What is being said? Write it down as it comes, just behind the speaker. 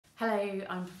Hello,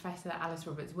 I'm Professor Alice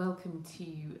Roberts. Welcome to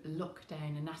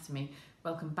Lockdown Anatomy.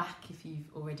 Welcome back if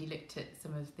you've already looked at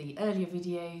some of the earlier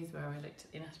videos where I looked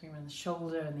at the anatomy around the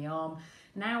shoulder and the arm.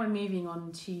 Now we're moving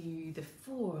on to the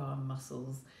forearm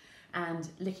muscles and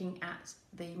looking at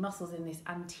the muscles in this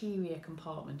anterior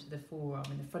compartment of the forearm,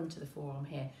 in the front of the forearm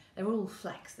here. They're all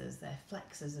flexors. They're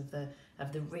flexors of the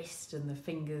wrist and the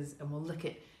fingers, and we'll look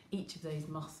at each of those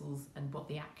muscles and what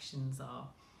the actions are.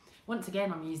 Once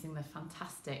again, I'm using the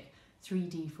fantastic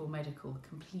 3D4Medical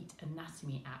Complete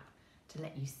Anatomy app to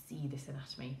let you see this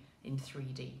anatomy in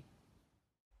 3D.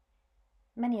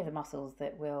 Many of the muscles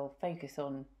that we'll focus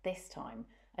on this time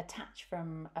attach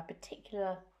from a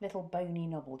particular little bony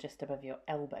knobble just above your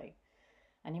elbow.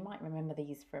 And you might remember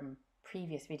these from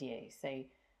previous videos. So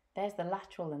there's the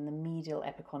lateral and the medial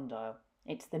epicondyle.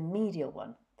 It's the medial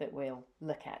one that we'll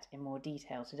look at in more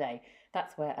detail today.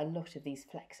 That's where a lot of these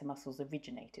flexor muscles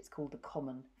originate. It's called the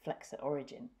common flexor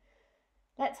origin.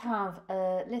 Let's have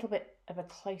a little bit of a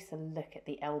closer look at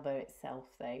the elbow itself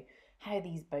though, how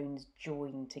these bones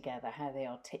join together, how they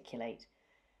articulate.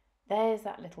 There's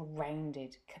that little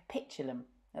rounded capitulum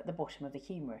at the bottom of the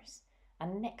humerus,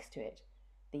 and next to it,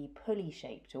 the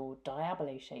pulley-shaped or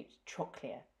diabolo-shaped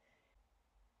trochlea.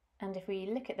 And if we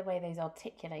look at the way those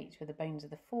articulate with the bones of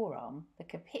the forearm, the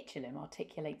capitulum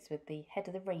articulates with the head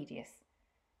of the radius,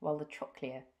 while the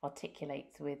trochlea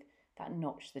articulates with that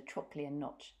notch, the trochlear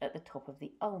notch at the top of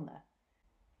the ulna.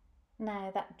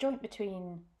 Now, that joint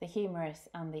between the humerus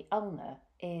and the ulna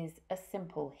is a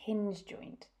simple hinge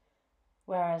joint,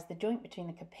 whereas the joint between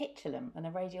the capitulum and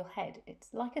the radial head,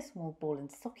 it's like a small ball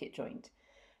and socket joint.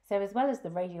 So as well as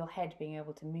the radial head being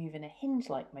able to move in a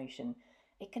hinge-like motion,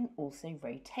 it can also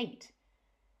rotate.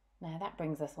 Now that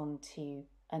brings us on to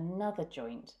another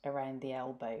joint around the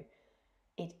elbow.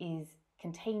 It is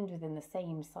contained within the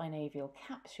same synovial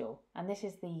capsule, and this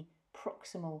is the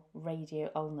proximal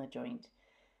radio-ulnar joint.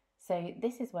 So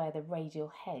this is where the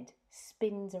radial head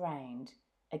spins around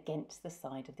against the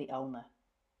side of the ulna.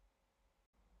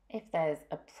 If there's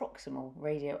a proximal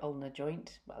radio-ulnar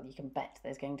joint, well, you can bet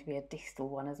there's going to be a distal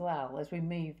one as well. As we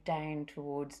move down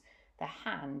towards the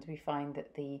hand, we find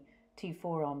that the two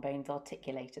forearm bones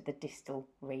articulate at the distal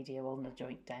radio-ulnar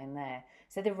joint down there.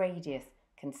 So the radius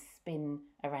can spin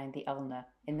around the ulna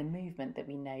in the movement that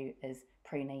we know as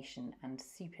pronation and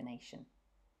supination.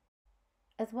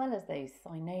 As well as those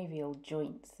synovial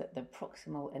joints at the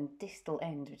proximal and distal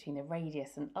end between the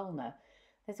radius and ulna,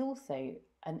 there's also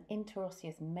an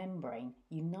interosseous membrane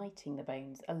uniting the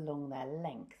bones along their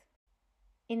length.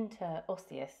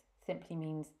 Interosseous simply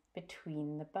means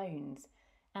between the bones,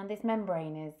 and this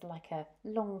membrane is like a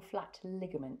long flat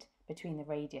ligament between the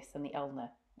radius and the ulna.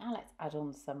 Now let's add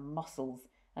on some muscles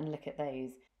and look at those.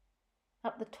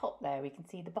 Up the top there we can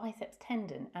see the biceps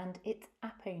tendon and its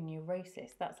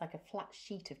aponeurosis. That's like a flat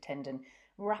sheet of tendon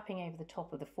wrapping over the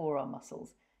top of the forearm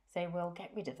muscles. So we'll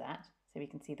get rid of that so we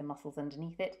can see the muscles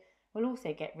underneath it. We'll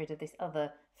also get rid of this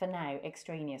other, for now,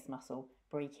 extraneous muscle,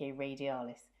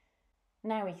 brachioradialis.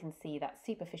 Now we can see that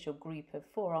superficial group of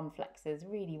forearm flexors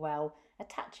really well,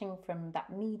 attaching from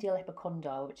that medial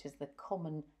epicondyle, which is the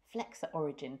common flexor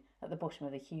origin at the bottom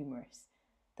of the humerus.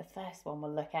 The first one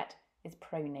we'll look at is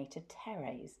pronator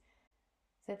teres.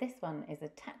 So this one is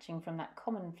attaching from that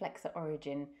common flexor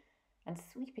origin and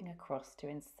sweeping across to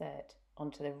insert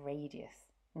onto the radius.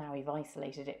 Now we've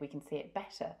isolated it, we can see it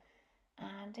better.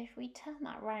 And if we turn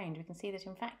that round, we can see that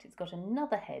in fact it's got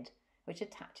another head which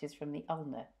attaches from the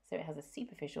ulna. So it has a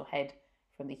superficial head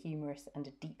from the humerus and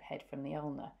a deep head from the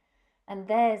ulna. And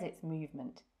there's its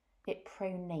movement. It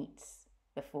pronates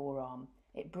the forearm.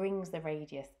 It brings the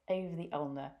radius over the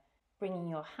ulna, bringing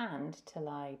your hand to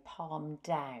lie palm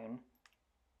down.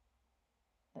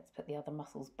 Let's put the other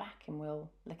muscles back and we'll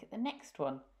look at the next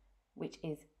one, which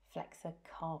is flexor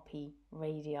carpi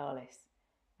radialis.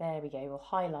 There we go, we'll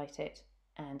highlight it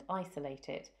and isolate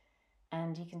it.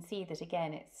 And you can see that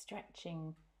again it's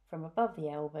stretching from above the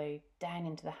elbow down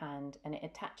into the hand, and it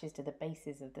attaches to the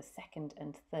bases of the second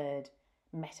and third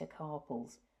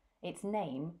metacarpals. Its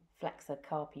name, flexor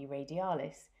carpi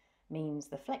radialis, means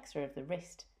the flexor of the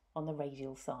wrist on the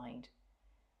radial side.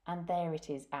 And there it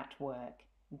is at work,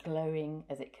 glowing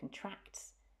as it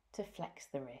contracts to flex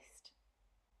the wrist.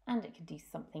 And it can do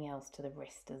something else to the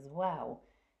wrist as well.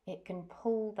 It can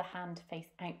pull the hand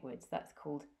face outwards. That's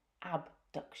called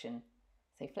abduction.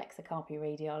 So flexor carpi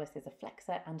radialis is a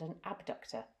flexor and an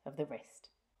abductor of the wrist.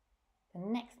 The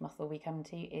next muscle we come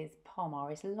to is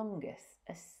palmaris longus,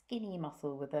 a skinny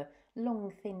muscle with a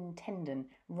long thin tendon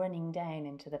running down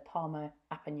into the palmar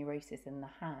aponeurosis in the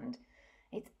hand.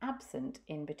 It's absent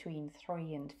in between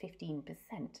 3 and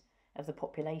 15% of the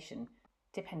population,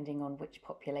 depending on which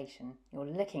population you're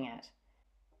looking at.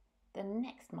 The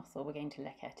next muscle we're going to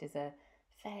look at is a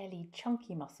fairly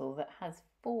chunky muscle that has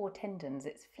 4 tendons.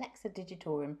 It's flexor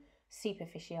digitorum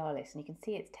superficialis, and you can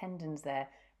see its tendons there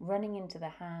running into the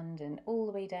hand and all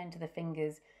the way down to the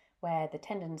fingers, where the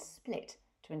tendons split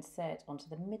to insert onto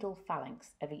the middle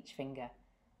phalanx of each finger.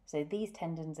 So these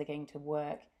tendons are going to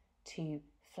work to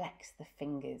flex the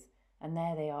fingers, and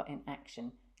there they are in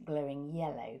action, glowing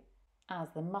yellow, as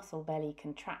the muscle belly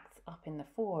contracts up in the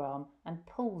forearm and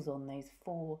pulls on those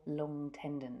 4 long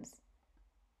tendons.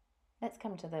 Let's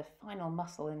come to the final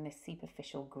muscle in this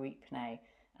superficial group now,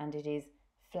 and it is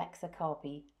flexor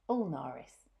carpi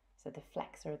ulnaris, so the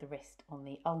flexor of the wrist on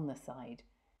the ulnar side.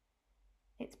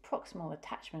 Its proximal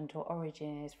attachment or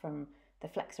origin is from the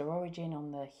flexor origin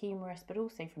on the humerus, but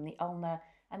also from the ulnar,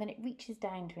 and then it reaches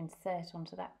down to insert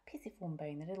onto that pisiform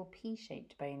bone, the little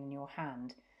P-shaped bone in your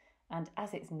hand. And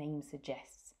as its name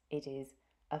suggests, it is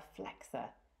a flexor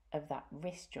of that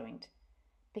wrist joint.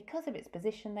 Because of its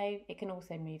position though, it can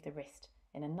also move the wrist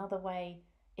in another way.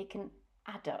 It can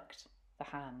adduct the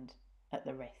hand at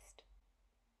the wrist.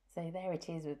 So there it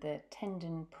is with the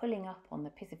tendon pulling up on the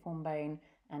pisiform bone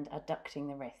and adducting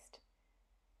the wrist.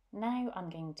 Now I'm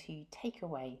going to take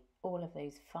away all of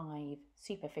those 5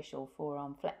 superficial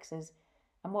forearm flexors,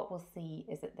 and what we'll see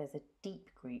is that there's a deep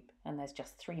group, and there's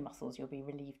just 3 muscles you'll be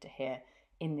relieved to hear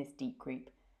in this deep group.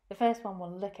 The first one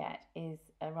we'll look at is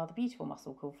a rather beautiful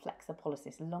muscle called flexor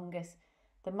pollicis longus.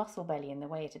 The muscle belly and the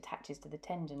way it attaches to the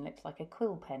tendon looks like a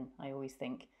quill pen, I always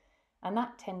think. And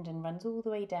that tendon runs all the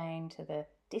way down to the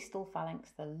distal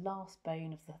phalanx, the last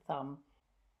bone of the thumb.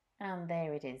 And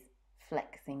there it is,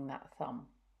 flexing that thumb.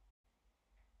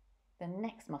 The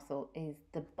next muscle is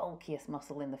the bulkiest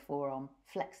muscle in the forearm,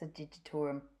 flexor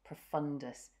digitorum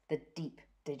profundus, the deep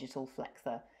digital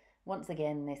flexor. Once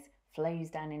again, this flows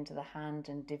down into the hand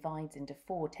and divides into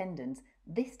 4 tendons,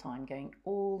 this time going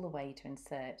all the way to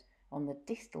insert on the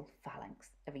distal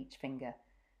phalanx of each finger.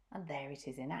 And there it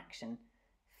is in action,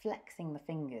 flexing the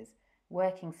fingers,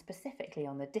 working specifically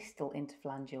on the distal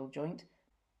interphalangeal joint,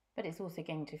 but it's also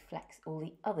going to flex all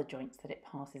the other joints that it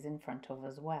passes in front of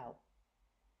as well.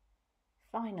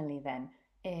 Finally then,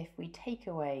 if we take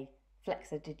away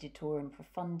flexor digitorum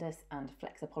profundus and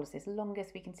flexor pollicis longus,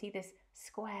 we can see this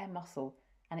square muscle,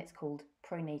 and it's called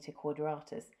pronator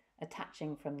quadratus,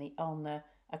 attaching from the ulna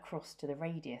across to the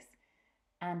radius.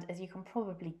 And as you can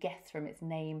probably guess from its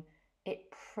name, it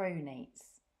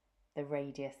pronates the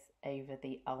radius over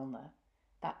the ulna,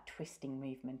 that twisting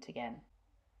movement again.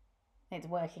 It's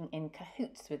working in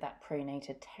cahoots with that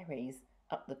pronator teres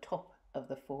up the top of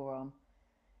the forearm.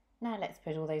 Now let's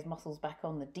put all those muscles back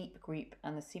on, the deep group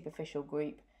and the superficial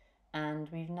group, and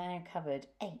we've now covered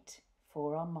 8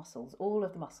 forearm muscles, all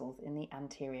of the muscles in the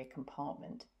anterior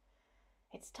compartment.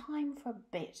 It's time for a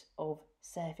bit of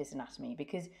surface anatomy,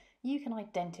 because you can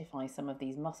identify some of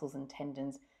these muscles and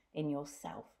tendons in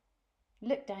yourself.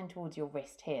 Look down towards your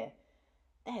wrist here.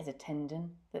 There's a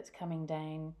tendon that's coming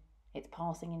down. It's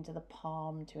passing into the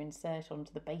palm to insert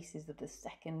onto the bases of the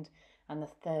 2nd and the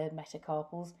 3rd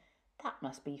metacarpals. That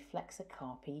must be flexor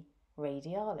carpi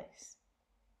radialis.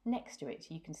 Next to it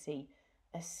you can see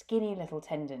a skinny little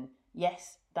tendon.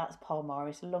 Yes, that's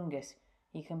palmaris longus.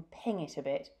 You can ping it a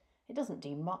bit. It doesn't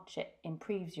do much, it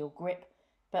improves your grip,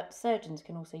 but surgeons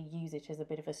can also use it as a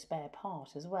bit of a spare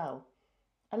part as well.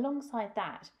 Alongside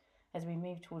that, as we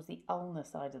move towards the ulnar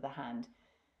side of the hand,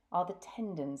 are the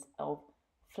tendons of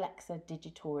flexor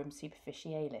digitorum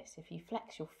superficialis. If you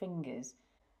flex your fingers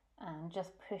and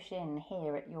just push in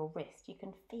here at your wrist, you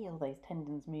can feel those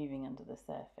tendons moving under the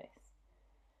surface.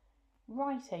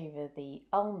 Right over the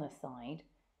ulnar side,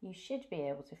 you should be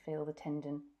able to feel the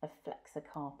tendon of flexor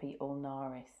carpi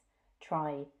ulnaris.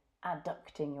 Try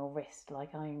adducting your wrist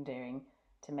like I'm doing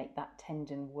to make that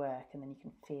tendon work, and then you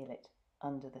can feel it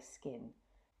under the skin.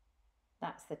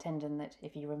 That's the tendon that,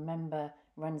 if you remember,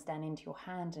 runs down into your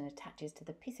hand and attaches to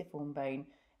the pisiform bone,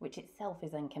 which itself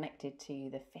is then connected to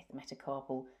the 5th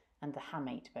metacarpal and the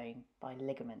hamate bone by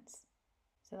ligaments.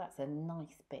 So that's a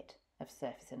nice bit of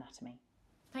surface anatomy.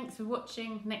 Thanks for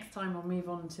watching. Next time we'll move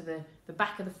on to the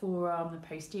back of the forearm, the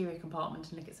posterior compartment,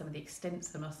 and look at some of the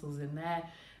extensor muscles in there.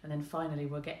 And then finally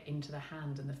we'll get into the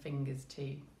hand and the fingers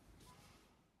too.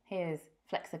 Here's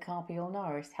flexor carpi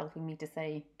ulnaris helping me to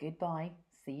say goodbye.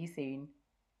 See you soon.